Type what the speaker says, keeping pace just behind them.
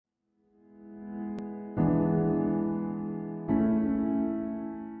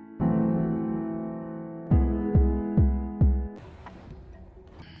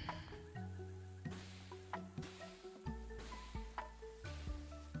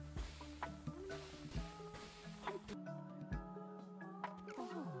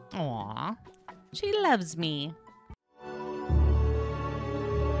Aw, she loves me.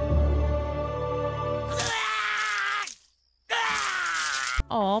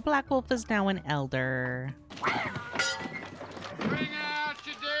 Oh, Black Wolf is now an elder. Bring out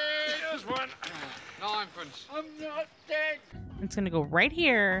your dead. Here's one. Ninepence. I'm not dead. It's gonna go right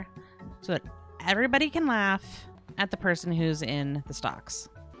here so that everybody can laugh at the person who's in the stocks.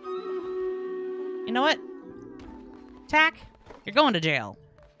 You know what? Tack, you're going to jail.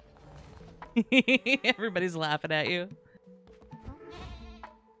 Everybody's laughing at you.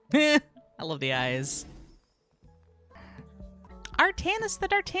 I love the eyes. Artanis the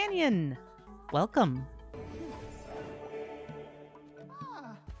D'Artagnan. Welcome.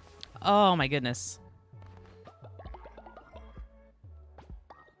 Oh my goodness.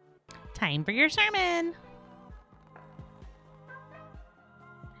 Time for your sermon.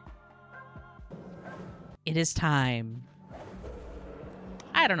 It is time.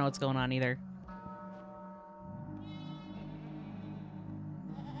 I don't know what's going on either.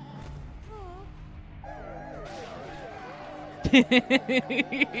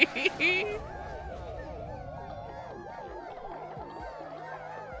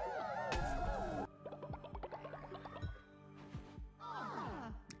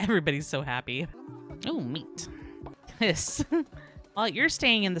 Everybody's so happy. Oh, meat. This. Well, you're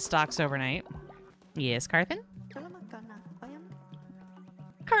staying in the stocks overnight. Yes, Carthan?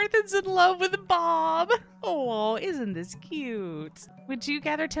 Carthan's in love with Bob. Oh, isn't this cute? Would you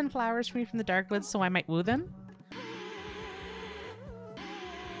gather 10 flowers for me from the dark woods so I might woo them?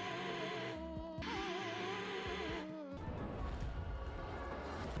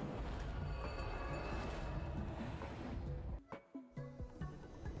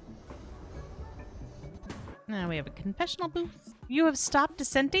 Now we have a confessional booth. You have stopped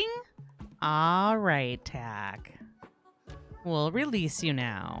dissenting? All right, Tack. We'll release you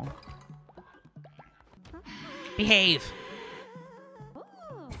now. Behave.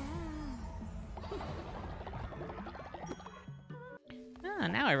 Ah,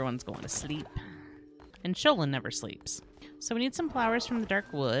 now everyone's going to sleep. And Sholin never sleeps. So we need some flowers from the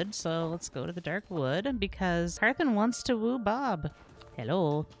dark wood. So let's go to the dark wood because Carthan wants to woo Bob.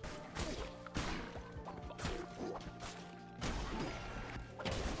 Hello.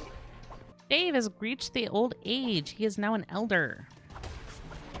 Dave has reached the old age. He is now an elder.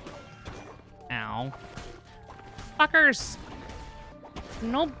 Ow. Fuckers!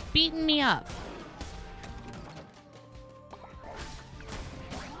 No beating me up.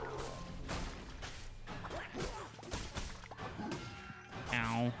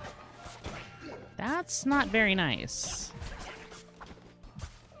 Ow. That's not very nice.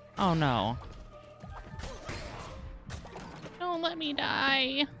 Oh no. Don't let me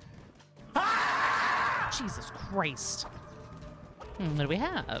die. Jesus Christ. What do we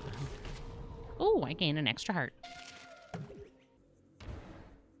have? Oh, I gained an extra heart.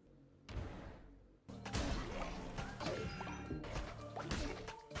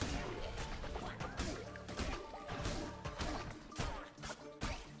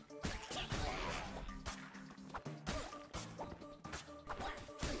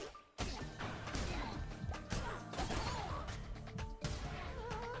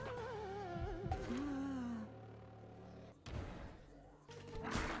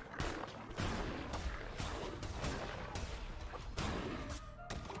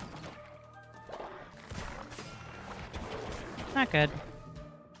 Not good.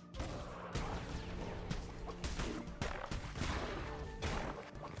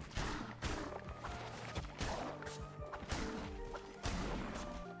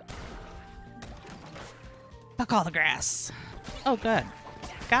 Fuck all the grass. Oh, good.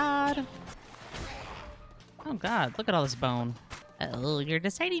 God. Oh, God. Look at all this bone. Oh, you're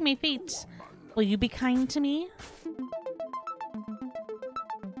deciding my fate. Will you be kind to me?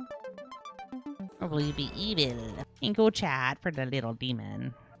 Or will you be evil? And go chat for the little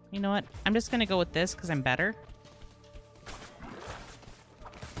demon. You know what? I'm just gonna go with this because I'm better.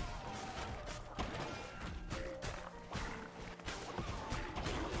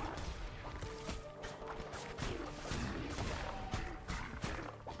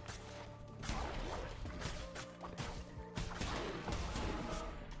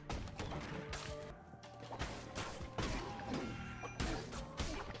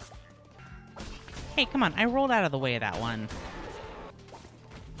 Hey, come on. I rolled out of the way of that one.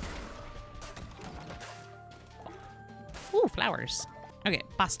 Ooh, flowers. Okay,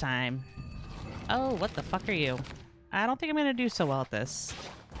 boss time. Oh, what the fuck are you? I don't think I'm gonna do so well at this.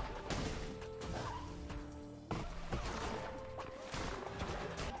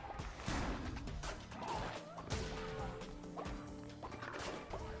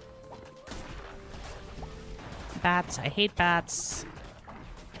 Bats. I hate bats.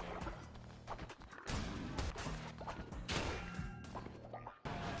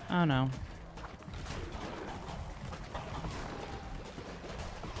 Oh no.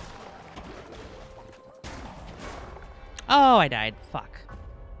 Oh, I died. Fuck.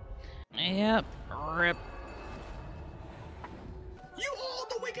 Yep. Rip. You are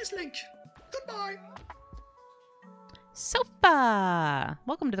the weakest link. Goodbye. Sofa!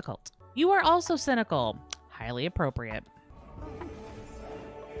 Welcome to the cult. You are also cynical. Highly appropriate.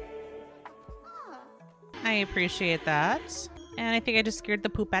 I appreciate that. And I think I just scared the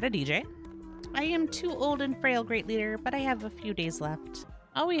poop out of DJ. I am too old and frail, great leader, but I have a few days left.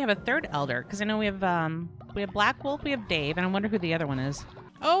 Oh, we have a third elder, because I know we have Black Wolf, we have Dave, and I wonder who the other one is.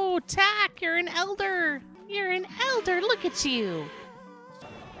 Oh, Tack, you're an elder! You're an elder, look at you!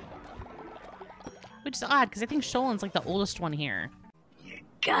 Which is odd, because I think Sholen's like the oldest one here. You're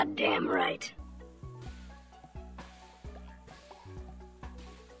goddamn right.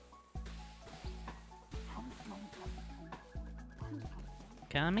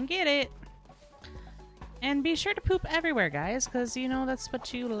 Come and get it. And be sure to poop everywhere, guys, because, you know, that's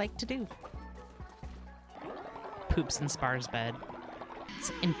what you like to do. Poops in Spar's bed.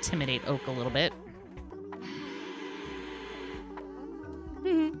 Let's intimidate Oak a little bit.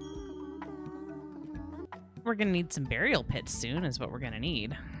 We're gonna need some burial pits soon, is what we're gonna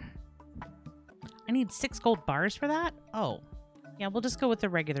need. I need 6 gold bars for that? Oh. Yeah, we'll just go with the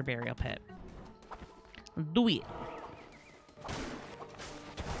regular burial pit. Do it.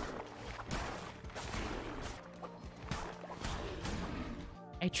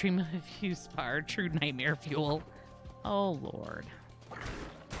 I dream of you, Spar. True nightmare fuel. Oh, Lord.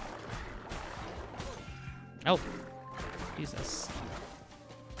 Oh. Jesus.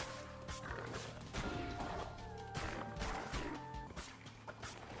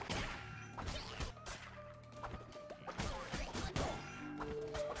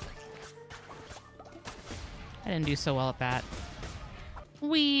 I didn't do so well at that.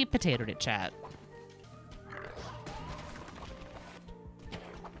 We potatoed it, chat.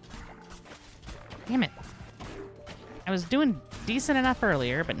 Damn it. I was doing decent enough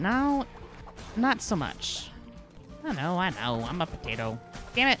earlier, but now, not so much. I know, I'm a potato.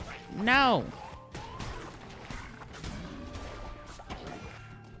 Damn it, no!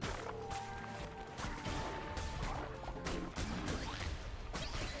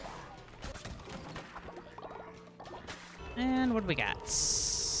 And what do we got?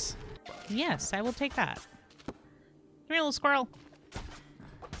 Yes, I will take that. Come here, little squirrel.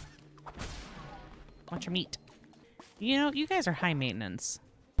 Want your meat. You know, you guys are high maintenance.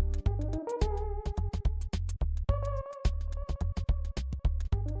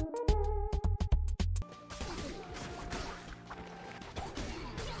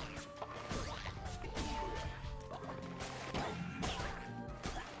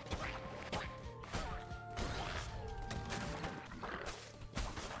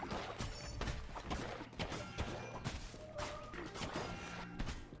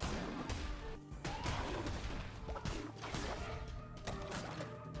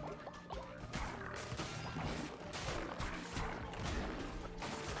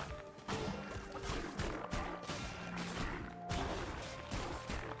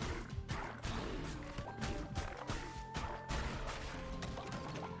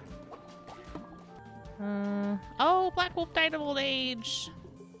 Oh, Black Wolf died of old age.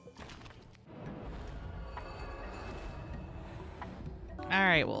 All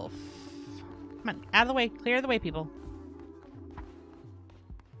right, Wolf. Come on, out of the way. Clear the way, people.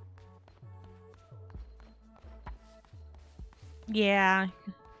 Yeah,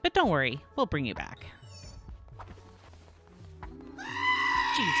 but don't worry. We'll bring you back.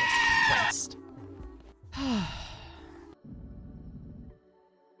 Jesus Christ.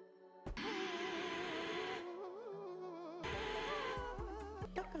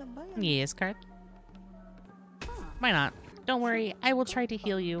 Yes, Cart. Why not? Don't worry, I will try to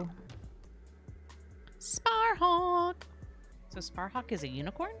heal you. Sparhawk! So Sparhawk is a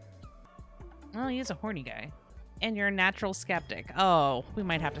unicorn? Oh, he is a horny guy. And you're a natural skeptic. Oh, we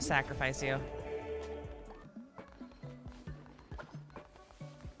might have to sacrifice you.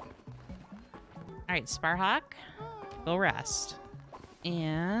 Alright, Sparhawk, go rest.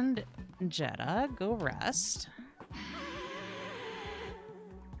 And Jetta, go rest.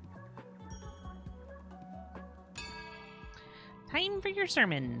 Time for your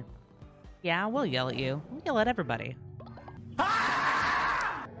sermon. Yeah, we'll yell at you. We'll yell at everybody.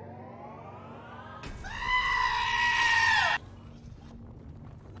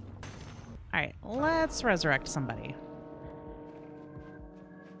 Alright, let's resurrect somebody.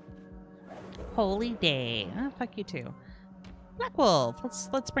 holy day. Oh, fuck you too. Black Wolf.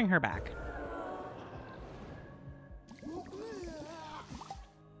 Let's bring her back.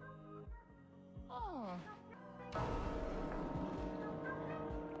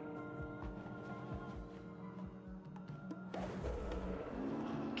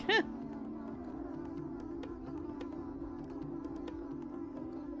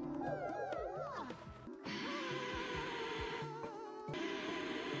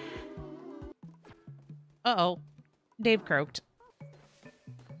 Uh-oh. Dave croaked.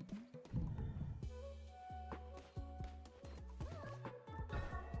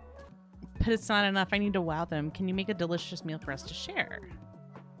 But it's not enough. I need to wow them. Can you make a delicious meal for us to share?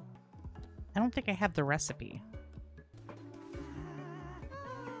 I don't think I have the recipe.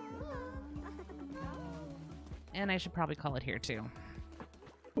 And I should probably call it here too.